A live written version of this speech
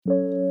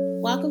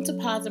Welcome to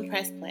Pause and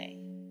Press Play,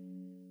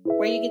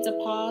 where you get to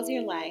pause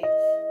your life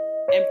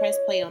and press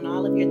play on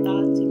all of your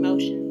thoughts,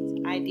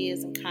 emotions,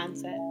 ideas, and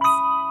concepts.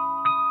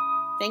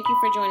 Thank you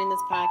for joining this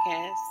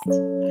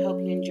podcast. I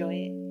hope you enjoy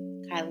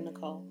it. Kyla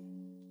Nicole.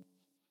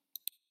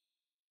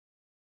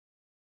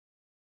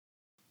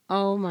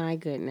 Oh my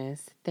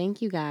goodness.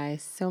 Thank you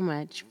guys so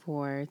much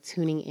for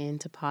tuning in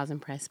to Pause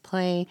and Press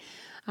Play.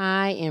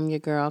 I am your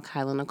girl,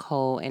 Kyla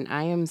Nicole, and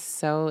I am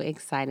so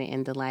excited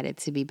and delighted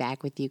to be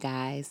back with you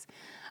guys.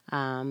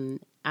 I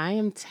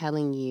am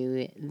telling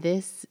you,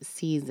 this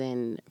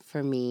season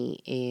for me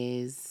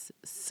is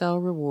so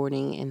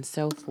rewarding and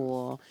so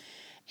full,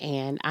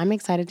 and I'm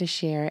excited to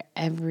share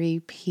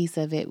every piece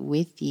of it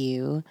with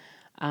you.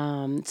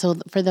 So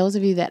for those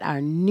of you that are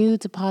new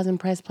to Pause and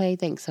Press Play,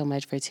 thanks so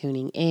much for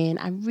tuning in.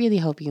 I really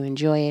hope you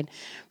enjoy it.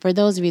 For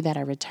those of you that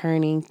are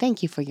returning,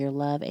 thank you for your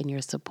love and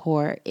your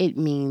support. It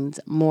means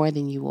more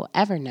than you will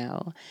ever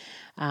know.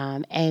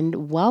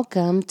 And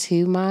welcome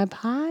to my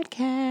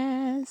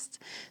podcast.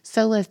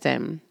 So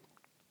listen,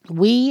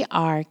 we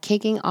are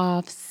kicking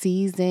off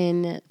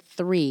season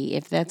 3,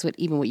 if that's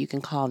even what you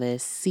can call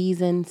this,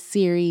 season,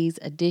 series,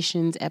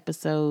 editions,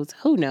 episodes,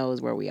 who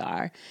knows where we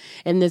are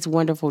in this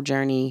wonderful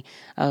journey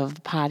of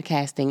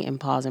podcasting and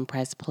Pause and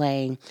Press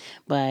Play.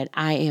 But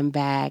I am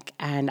back,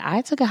 and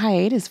I took a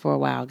hiatus for a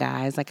while,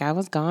 guys. I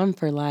was gone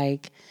for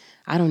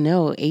I don't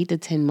know, 8 to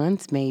 10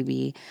 months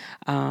maybe.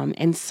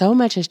 And so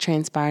much has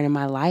transpired in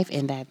my life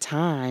in that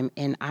time,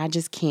 and I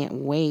just can't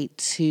wait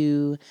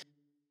to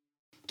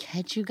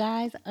catch you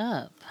guys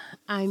up.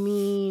 I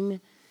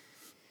mean,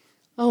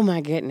 oh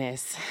my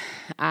goodness.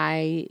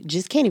 I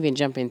just can't even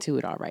jump into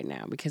it all right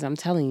now because I'm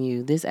telling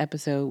you, this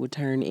episode would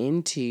turn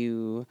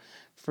into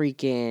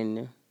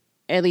freaking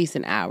at least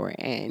an hour,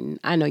 and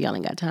I know y'all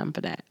ain't got time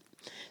for that.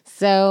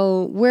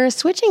 So we're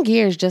switching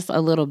gears just a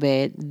little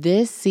bit.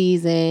 This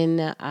season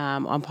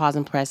on Pause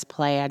and Press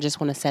Play, I just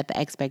want to set the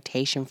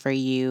expectation for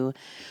you.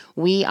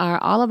 We are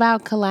all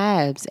about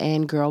collabs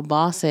and girl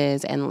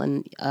bosses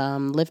and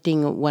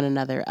lifting one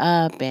another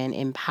up and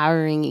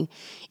empowering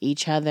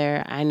each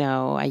other. I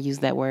know I use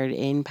that word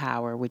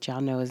empower, which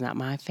y'all know is not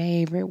my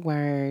favorite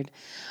word.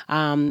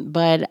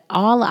 But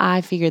all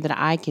I figure that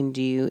I can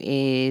do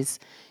is,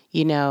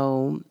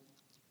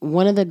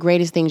 one of the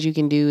greatest things you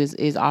can do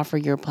is offer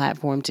your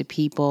platform to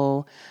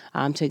people,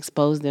 to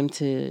expose them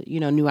to,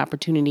 new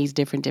opportunities,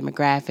 different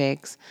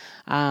demographics.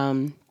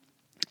 And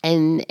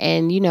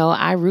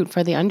I root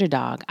for the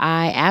underdog.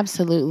 I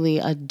absolutely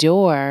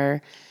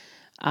adore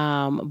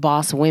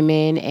boss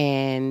women,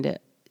 and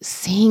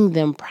seeing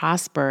them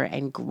prosper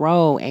and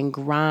grow and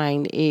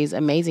grind is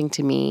amazing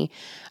to me.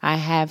 I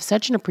have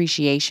such an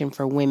appreciation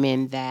for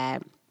women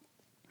that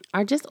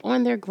are just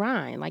on their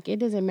grind. It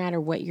doesn't matter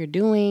what you're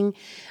doing.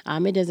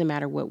 It doesn't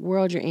matter what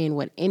world you're in,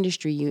 what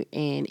industry you're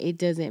in. It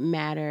doesn't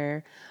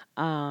matter,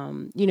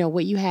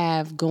 what you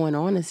have going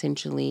on,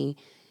 essentially.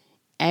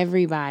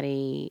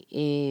 Everybody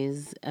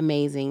is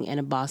amazing and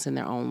a boss in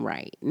their own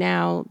right.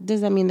 Now,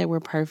 does that mean that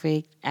we're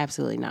perfect?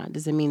 Absolutely not.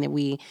 Does it mean that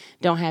we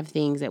don't have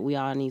things that we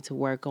all need to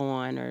work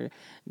on, or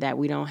that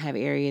we don't have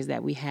areas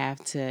that we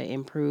have to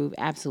improve?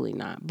 Absolutely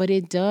not. But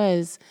it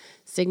does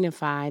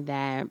signify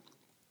that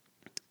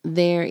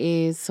there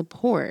is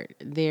support,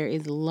 there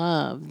is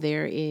love,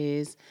 there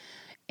is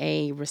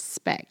a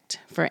respect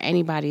for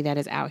anybody that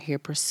is out here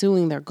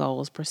pursuing their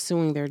goals,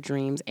 pursuing their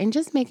dreams, and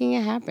just making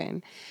it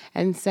happen.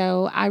 And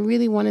so I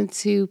really wanted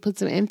to put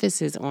some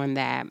emphasis on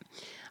that,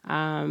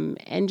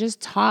 and just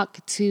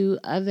talk to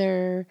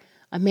other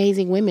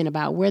amazing women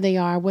about where they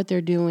are, what they're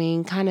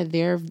doing, kind of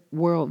their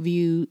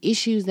worldview,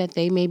 issues that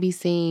they may be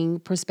seeing,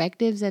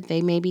 perspectives that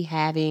they may be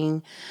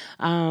having.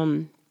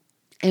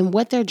 And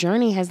what their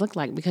journey has looked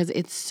like, because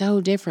it's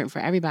so different for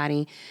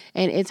everybody.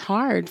 And it's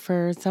hard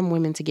for some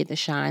women to get the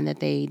shine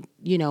that they,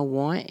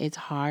 want. It's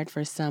hard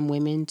for some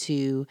women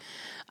to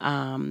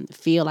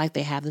feel like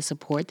they have the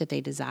support that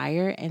they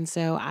desire. And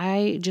so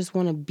I just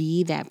want to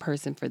be that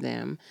person for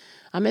them,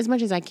 as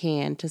much as I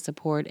can, to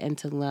support and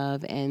to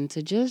love and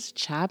to just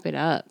chop it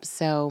up.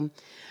 So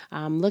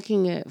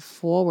looking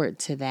forward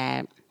to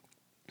that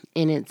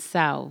in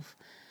itself.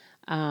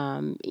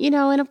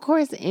 And of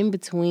course, in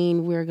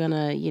between, we're going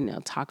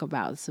to, talk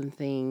about some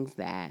things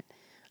that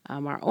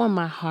are on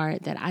my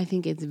heart that I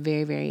think it's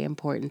very, very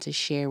important to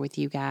share with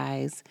you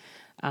guys.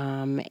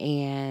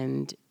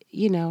 And,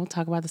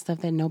 talk about the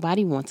stuff that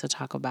nobody wants to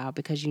talk about,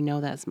 because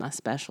that's my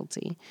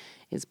specialty,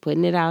 is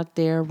putting it out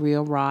there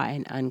real, raw,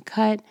 and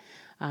uncut.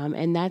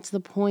 And that's the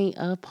point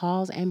of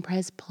Pause and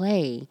Press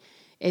Play.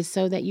 Is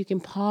so that you can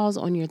pause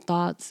on your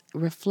thoughts,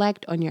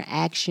 reflect on your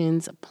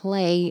actions,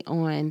 play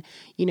on,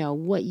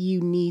 what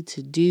you need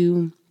to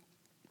do,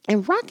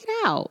 and rock it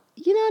out.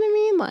 You know what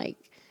I mean?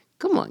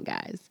 Come on,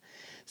 guys.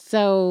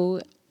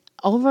 So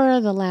over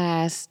the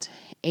last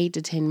 8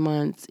 to 10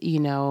 months,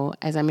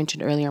 as I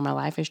mentioned earlier, my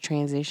life has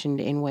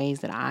transitioned in ways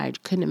that I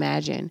couldn't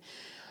imagine.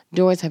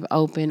 Doors have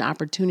opened,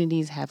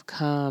 opportunities have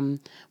come,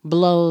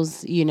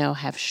 blows,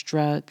 have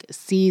struck,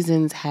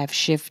 seasons have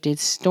shifted,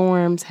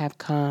 storms have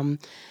come.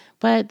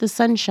 But the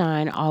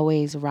sunshine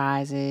always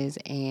rises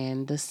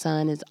and the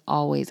sun is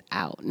always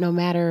out, no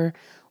matter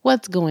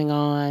what's going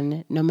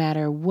on, no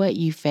matter what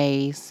you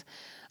face,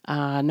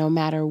 no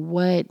matter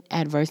what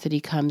adversity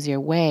comes your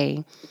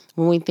way.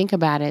 When we think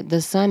about it,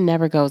 the sun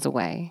never goes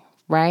away,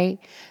 right?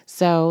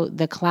 So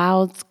the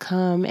clouds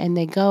come and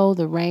they go,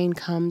 the rain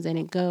comes and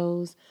it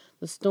goes,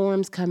 the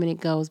storms come and it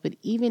goes. But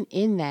even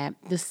in that,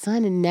 the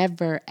sun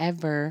never,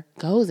 ever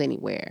goes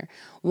anywhere.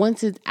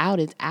 Once it's out,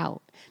 it's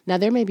out. Now,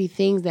 there may be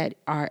things that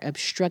are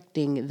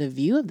obstructing the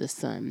view of the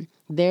sun.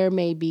 There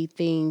may be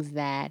things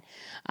that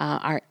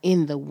are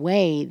in the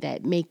way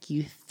that make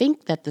you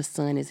think that the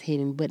sun is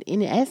hidden, but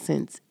in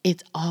essence,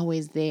 it's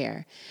always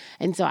there.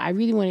 And so I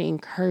really want to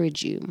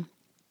encourage you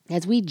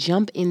as we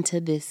jump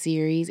into this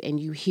series and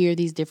you hear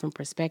these different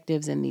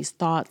perspectives and these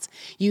thoughts,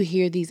 you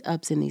hear these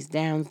ups and these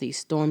downs, these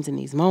storms and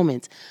these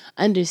moments,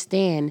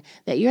 understand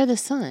that you're the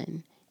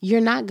sun. You're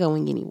not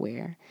going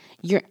anywhere.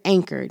 You're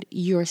anchored.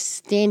 You're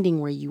standing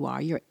where you are.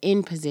 You're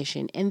in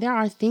position. And there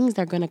are things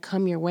that are going to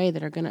come your way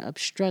that are going to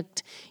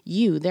obstruct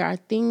you. There are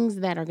things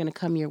that are going to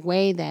come your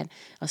way that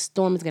a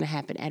storm is going to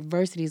happen,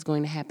 adversity is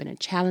going to happen, a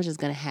challenge is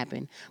going to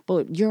happen.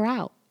 But you're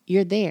out.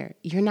 You're there.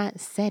 You're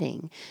not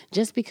setting.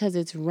 Just because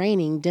it's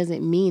raining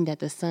doesn't mean that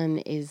the sun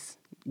is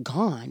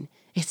gone.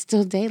 It's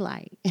still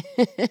daylight.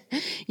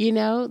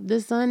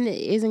 The sun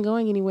isn't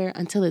going anywhere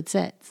until it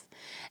sets.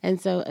 And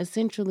so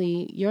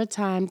essentially, your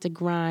time to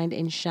grind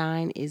and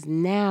shine is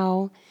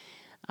now.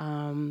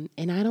 And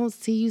I don't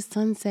see you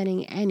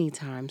sunsetting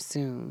anytime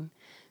soon.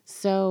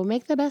 So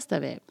make the best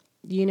of it.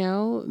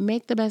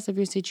 Make the best of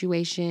your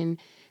situation.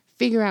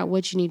 Figure out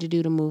what you need to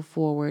do to move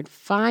forward.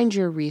 Find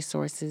your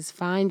resources.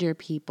 Find your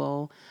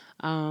people.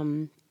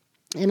 And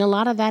a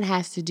lot of that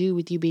has to do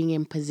with you being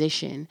in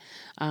position,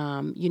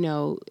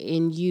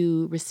 in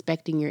you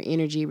respecting your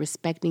energy,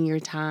 respecting your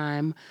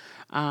time,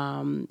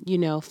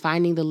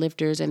 finding the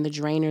lifters and the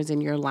drainers in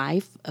your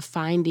life,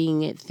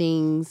 finding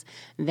things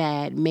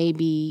that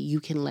maybe you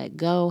can let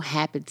go,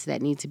 habits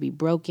that need to be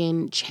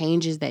broken,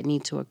 changes that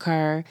need to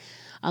occur.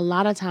 A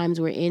lot of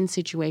times we're in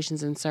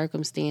situations and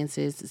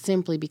circumstances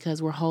simply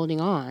because we're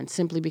holding on,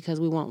 simply because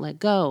we won't let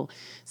go,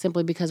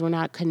 simply because we're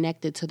not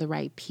connected to the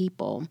right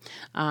people,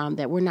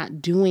 that we're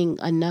not doing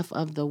enough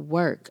of the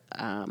work.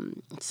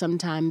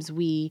 Sometimes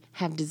we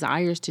have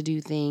desires to do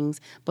things,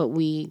 but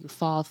we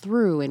fall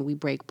through and we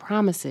break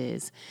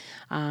promises.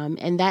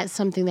 And that's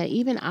something that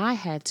even I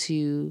had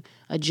to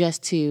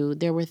adjust to.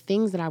 There were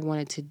things that I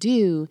wanted to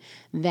do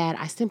that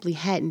I simply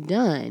hadn't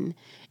done.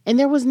 And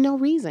there was no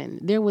reason.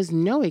 There was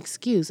no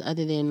excuse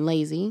other than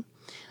lazy,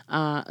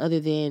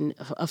 other than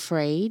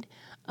afraid,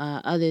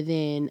 other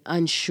than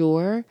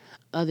unsure,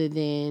 other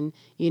than,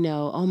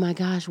 oh my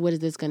gosh, what is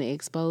this going to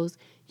expose?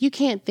 You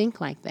can't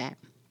think like that.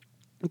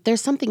 If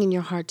there's something in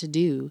your heart to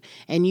do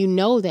and you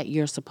know that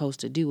you're supposed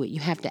to do it,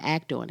 you have to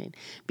act on it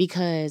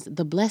because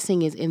the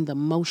blessing is in the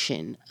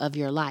motion of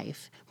your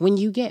life. When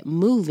you get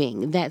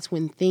moving, that's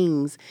when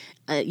things,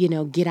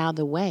 get out of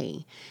the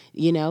way.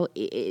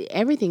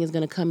 Everything is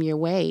going to come your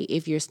way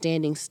if you're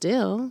standing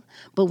still.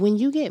 But when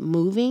you get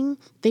moving,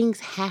 things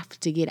have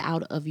to get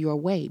out of your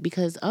way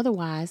because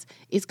otherwise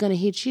it's going to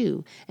hit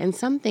you. And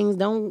some things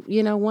don't,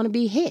 want to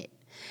be hit.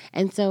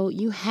 And so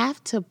you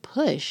have to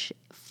push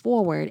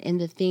forward in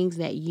the things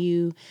that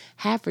you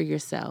have for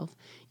yourself.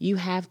 You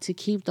have to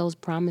keep those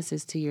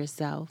promises to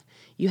yourself.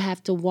 You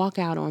have to walk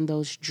out on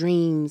those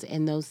dreams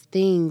and those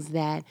things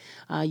that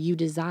you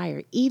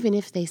desire, even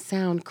if they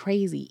sound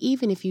crazy,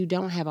 even if you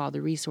don't have all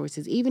the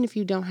resources, even if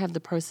you don't have the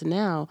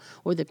personnel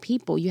or the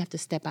people, you have to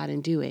step out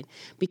and do it.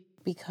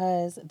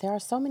 Because there are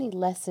so many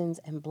lessons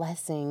and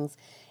blessings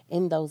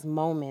in those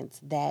moments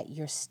that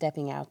you're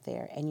stepping out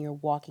there and you're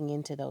walking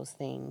into those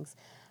things.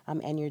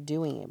 And you're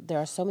doing it. There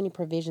are so many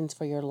provisions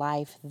for your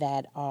life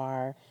that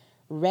are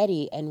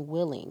ready and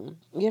willing.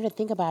 You have to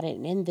think about it.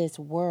 And in this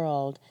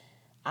world,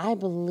 I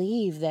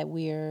believe that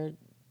we're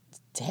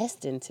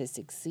destined to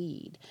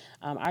succeed.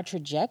 Our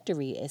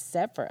trajectory is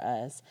set for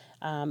us.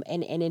 And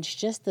it's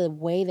just the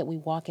way that we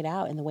walk it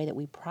out and the way that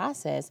we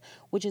process,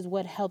 which is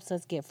what helps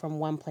us get from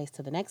one place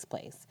to the next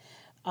place.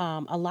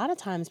 A lot of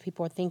times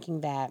people are thinking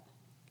that,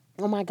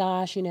 oh my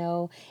gosh,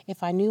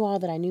 if I knew all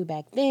that I knew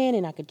back then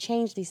and I could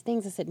change these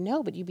things, I said,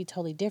 no, but you'd be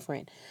totally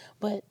different.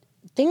 But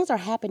things are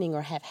happening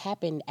or have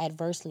happened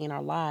adversely in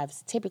our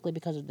lives, typically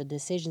because of the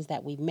decisions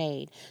that we've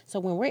made. So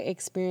when we're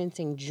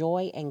experiencing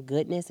joy and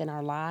goodness in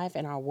our life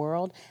and our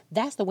world,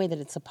 that's the way that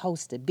it's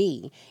supposed to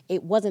be.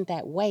 It wasn't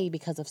that way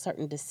because of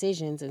certain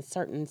decisions and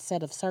certain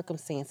set of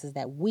circumstances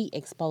that we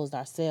exposed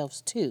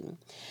ourselves to.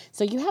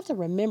 So you have to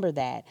remember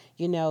that,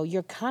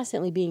 you're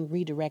constantly being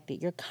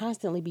redirected. You're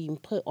constantly being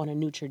put on a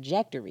new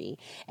trajectory.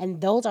 And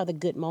those are the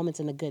good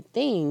moments and the good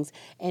things.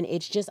 And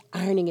it's just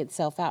ironing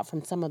itself out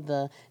from some of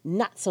the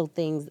not so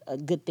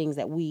good things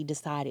that we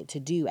decided to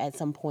do at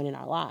some point in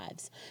our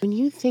lives. When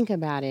you think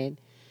about it,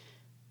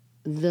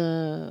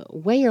 the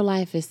way your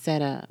life is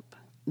set up,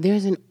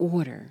 there's an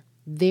order.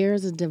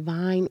 there's a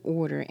divine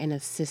order and a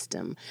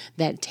system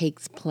that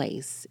takes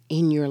place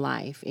in your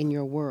life, in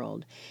your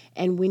world.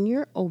 And when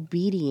you're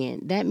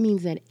obedient, that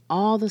means that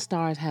all the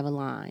stars have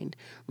aligned,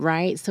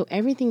 right? So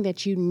everything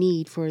that you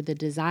need for the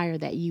desire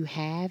that you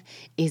have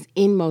is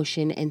in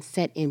motion and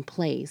set in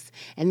place.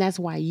 And that's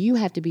why you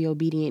have to be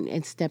obedient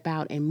and step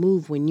out and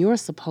move when you're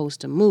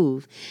supposed to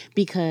move,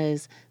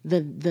 because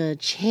the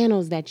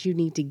channels that you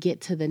need to get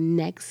to the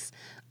next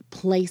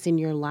place in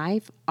your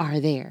life are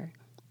there.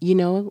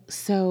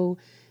 So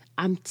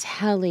I'm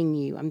telling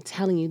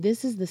you,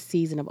 this is the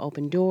season of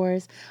open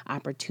doors,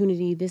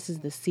 opportunity. This is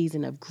the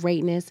season of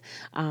greatness.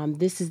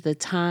 This is the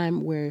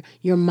time where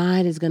your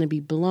mind is going to be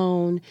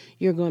blown.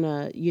 You're going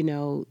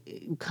to,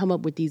 come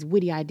up with these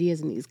witty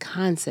ideas and these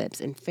concepts,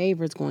 and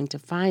favor is going to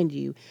find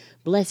you.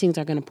 Blessings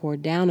are going to pour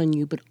down on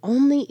you, but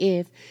only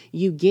if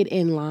you get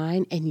in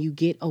line and you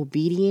get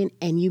obedient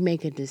and you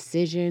make a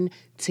decision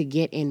to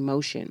get in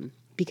motion.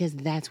 Because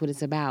that's what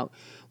it's about.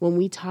 When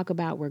we talk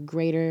about we're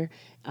greater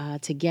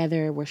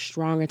together, we're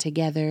stronger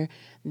together,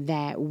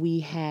 that we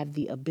have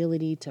the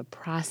ability to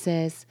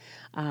process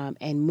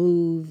and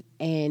move.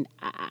 And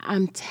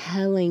I'm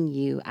telling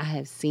you, I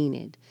have seen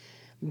it.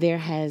 There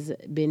has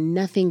been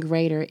nothing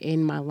greater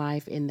in my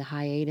life in the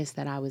hiatus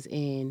that I was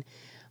in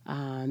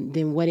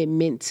than what it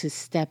meant to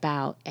step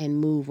out and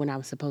move when I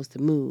was supposed to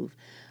move.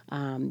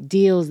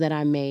 Deals that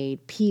I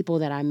made, people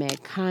that I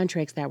met,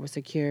 contracts that were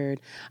secured,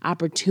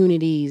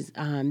 opportunities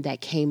that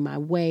came my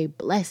way,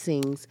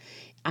 blessings.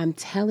 I'm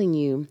telling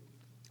you,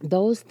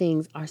 those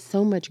things are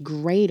so much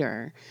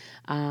greater,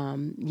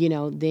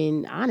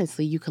 than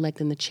honestly you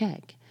collecting the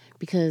check.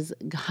 Because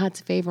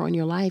God's favor on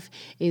your life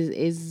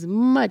is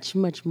much,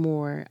 much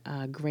more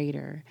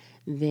greater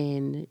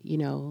than,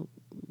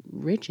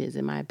 riches,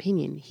 in my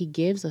opinion. He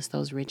gives us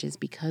those riches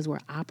because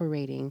we're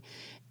operating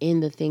in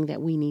the thing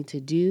that we need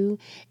to do,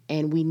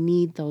 and we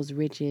need those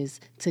riches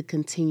to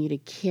continue to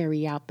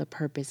carry out the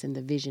purpose and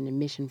the vision and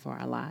mission for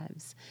our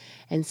lives.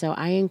 And so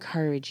I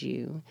encourage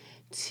you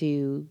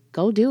to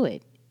go do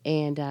it.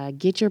 And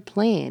get your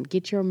plan,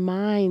 get your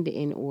mind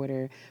in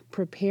order,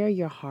 prepare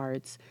your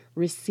hearts,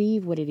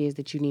 receive what it is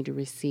that you need to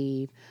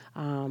receive.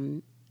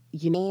 And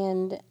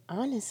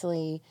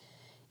honestly,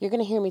 you're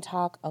going to hear me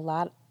talk a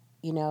lot,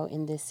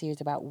 in this series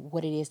about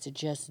what it is to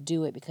just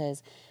do it,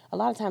 because a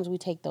lot of times we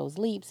take those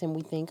leaps and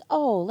we think,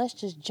 oh, let's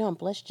just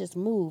jump, let's just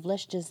move,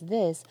 let's just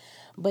this.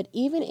 But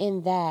even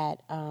in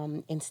that,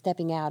 in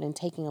stepping out and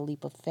taking a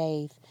leap of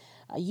faith,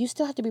 you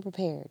still have to be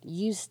prepared.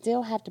 You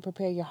still have to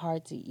prepare your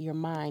heart, your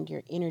mind,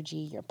 your energy,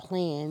 your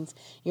plans,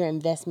 your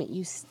investment.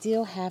 You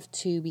still have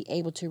to be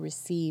able to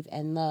receive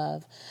and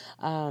love,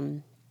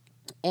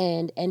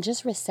 and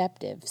just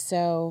receptive.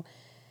 So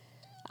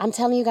I'm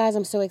telling you guys,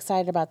 I'm so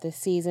excited about this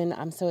season.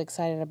 I'm so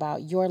excited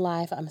about your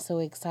life. I'm so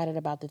excited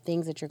about the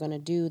things that you're going to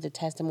do, the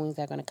testimonies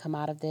that are going to come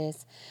out of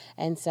this.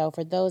 And so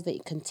for those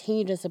that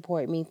continue to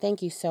support me,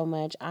 thank you so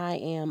much. I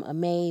am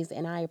amazed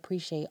and I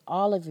appreciate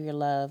all of your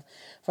love.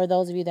 For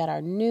those of you that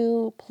are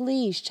new,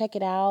 please check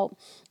it out.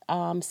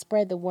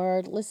 Spread the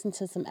word. Listen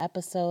to some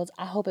episodes.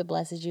 I hope it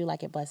blesses you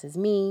like it blesses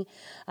me.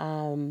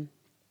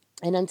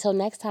 And until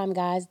next time,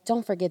 guys,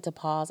 don't forget to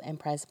pause and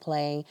press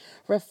play.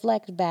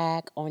 Reflect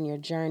back on your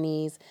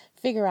journeys.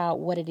 Figure out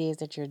what it is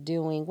that you're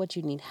doing, what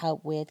you need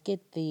help with.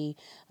 Get the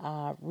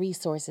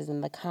resources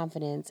and the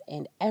confidence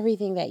and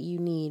everything that you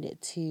need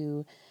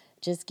to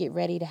just get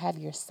ready to have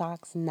your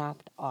socks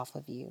knocked off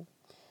of you.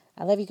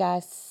 I love you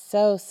guys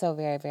so, so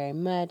very, very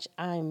much.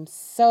 I'm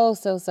so,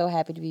 so, so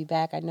happy to be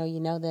back. I know you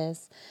know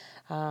this.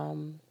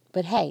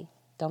 But hey,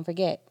 don't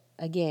forget,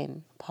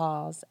 again,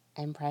 pause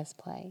and press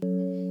play.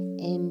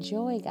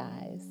 Enjoy,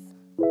 guys.